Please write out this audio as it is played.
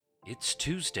It's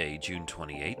Tuesday, June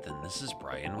 28th, and this is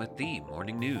Brian with the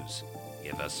Morning News.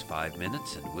 Give us 5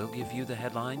 minutes and we'll give you the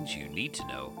headlines you need to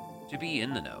know to be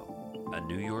in the know. A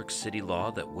New York City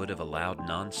law that would have allowed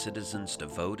non-citizens to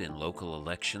vote in local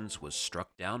elections was struck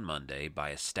down Monday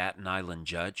by a Staten Island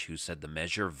judge who said the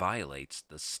measure violates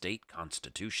the state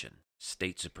constitution.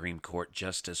 State Supreme Court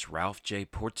Justice Ralph J.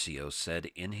 Porcio said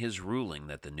in his ruling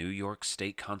that the New York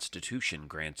State Constitution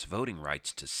grants voting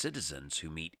rights to citizens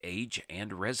who meet age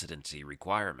and residency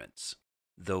requirements.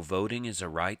 Though voting is a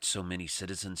right so many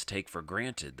citizens take for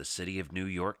granted, the City of New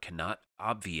York cannot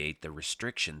obviate the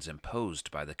restrictions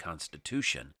imposed by the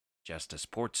Constitution, Justice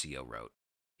Porcio wrote.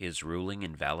 His ruling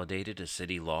invalidated a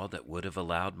city law that would have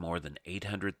allowed more than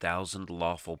 800,000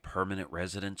 lawful permanent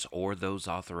residents or those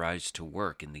authorized to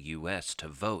work in the U.S. to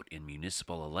vote in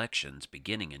municipal elections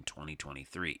beginning in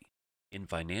 2023. In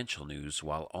financial news,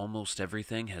 while almost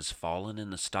everything has fallen in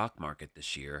the stock market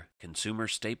this year, consumer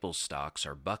staples stocks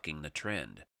are bucking the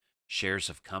trend. Shares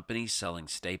of companies selling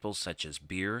staples such as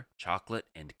beer, chocolate,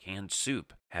 and canned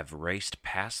soup have raced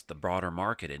past the broader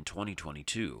market in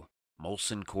 2022.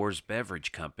 Molson Coors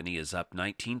Beverage Company is up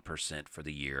 19% for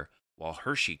the year, while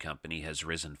Hershey Company has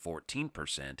risen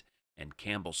 14%, and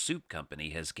Campbell Soup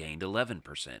Company has gained 11%.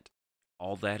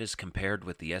 All that is compared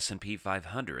with the S&P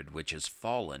 500, which has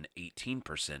fallen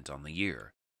 18% on the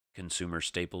year. Consumer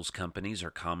staples companies are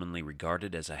commonly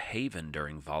regarded as a haven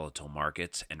during volatile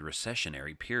markets and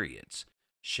recessionary periods.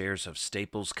 Shares of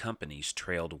staples companies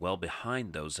trailed well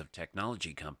behind those of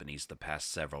technology companies the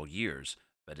past several years,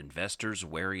 but investors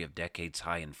wary of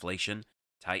decades-high inflation,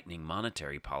 tightening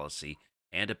monetary policy,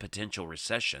 and a potential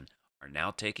recession are now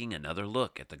taking another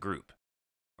look at the group.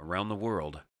 Around the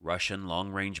world, Russian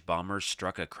long-range bombers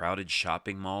struck a crowded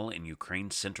shopping mall in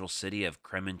Ukraine's central city of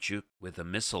Kremenchuk with a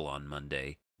missile on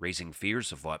Monday, raising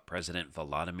fears of what President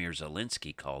Volodymyr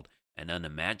Zelensky called an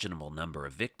unimaginable number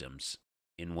of victims.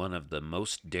 In one of the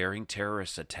most daring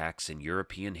terrorist attacks in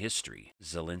European history,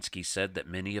 Zelensky said that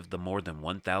many of the more than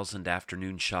 1,000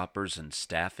 afternoon shoppers and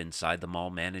staff inside the mall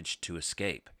managed to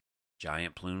escape.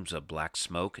 Giant plumes of black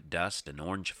smoke, dust, and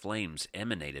orange flames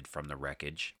emanated from the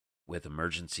wreckage, with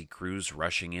emergency crews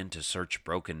rushing in to search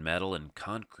broken metal and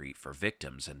concrete for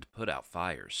victims and put out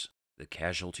fires. The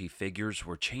casualty figures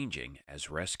were changing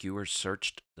as rescuers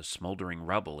searched the smoldering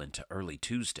rubble into early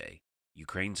Tuesday.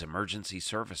 Ukraine's emergency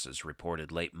services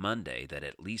reported late Monday that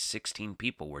at least 16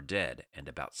 people were dead and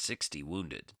about 60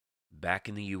 wounded. Back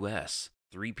in the U.S.,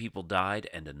 3 people died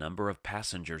and a number of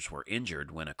passengers were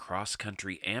injured when a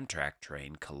cross-country Amtrak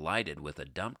train collided with a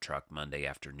dump truck Monday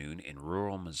afternoon in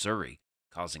rural Missouri,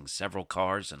 causing several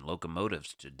cars and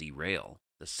locomotives to derail.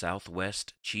 The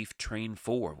Southwest Chief Train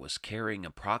 4 was carrying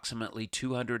approximately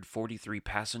 243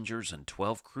 passengers and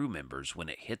 12 crew members when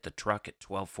it hit the truck at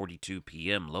 12:42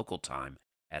 p.m. local time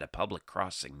at a public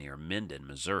crossing near Minden,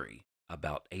 Missouri,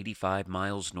 about 85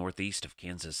 miles northeast of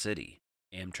Kansas City.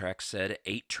 Amtrak said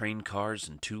 8 train cars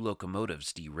and 2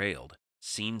 locomotives derailed.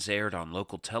 Scenes aired on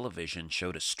local television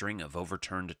showed a string of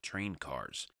overturned train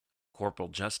cars. Corporal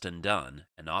Justin Dunn,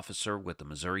 an officer with the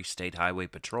Missouri State Highway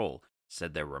Patrol,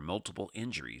 said there were multiple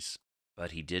injuries,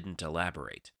 but he didn't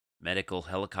elaborate. Medical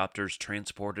helicopters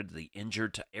transported the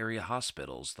injured to area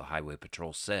hospitals, the Highway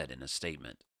Patrol said in a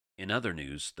statement. In other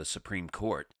news, the Supreme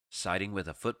Court, siding with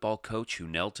a football coach who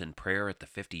knelt in prayer at the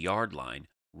 50-yard line,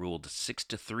 ruled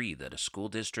 6-3 that a school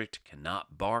district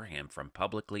cannot bar him from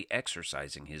publicly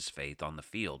exercising his faith on the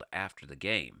field after the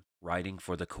game. Writing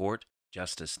for the court,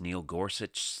 Justice Neil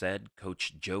Gorsuch said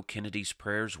Coach Joe Kennedy's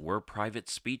prayers were private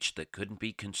speech that couldn't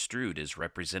be construed as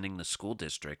representing the school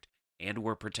district and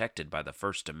were protected by the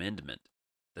First Amendment.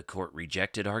 The court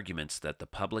rejected arguments that the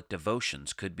public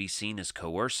devotions could be seen as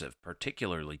coercive,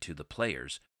 particularly to the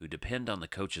players, who depend on the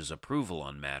coach's approval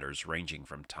on matters ranging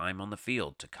from time on the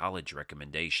field to college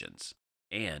recommendations.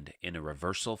 And, in a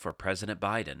reversal for President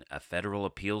Biden, a federal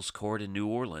appeals court in New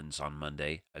Orleans on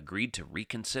Monday agreed to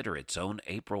reconsider its own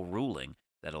April ruling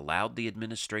that allowed the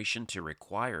administration to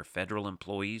require federal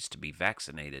employees to be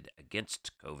vaccinated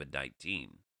against COVID-19.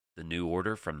 The new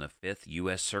order from the 5th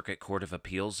U.S. Circuit Court of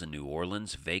Appeals in New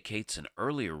Orleans vacates an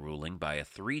earlier ruling by a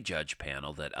 3-judge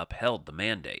panel that upheld the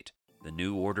mandate. The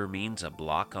new order means a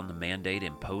block on the mandate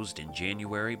imposed in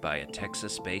January by a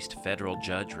Texas-based federal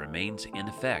judge remains in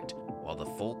effect, while the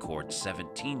full court's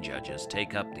 17 judges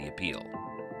take up the appeal.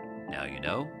 Now you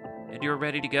know, and you're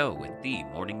ready to go with the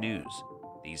morning news.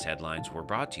 These headlines were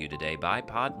brought to you today by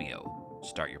Podmeo.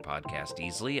 Start your podcast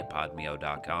easily at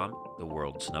podmeo.com, the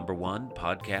world's #1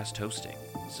 podcast hosting.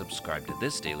 Subscribe to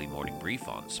this daily morning brief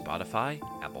on Spotify,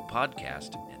 Apple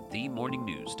Podcast, and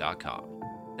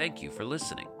themorningnews.com. Thank you for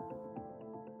listening.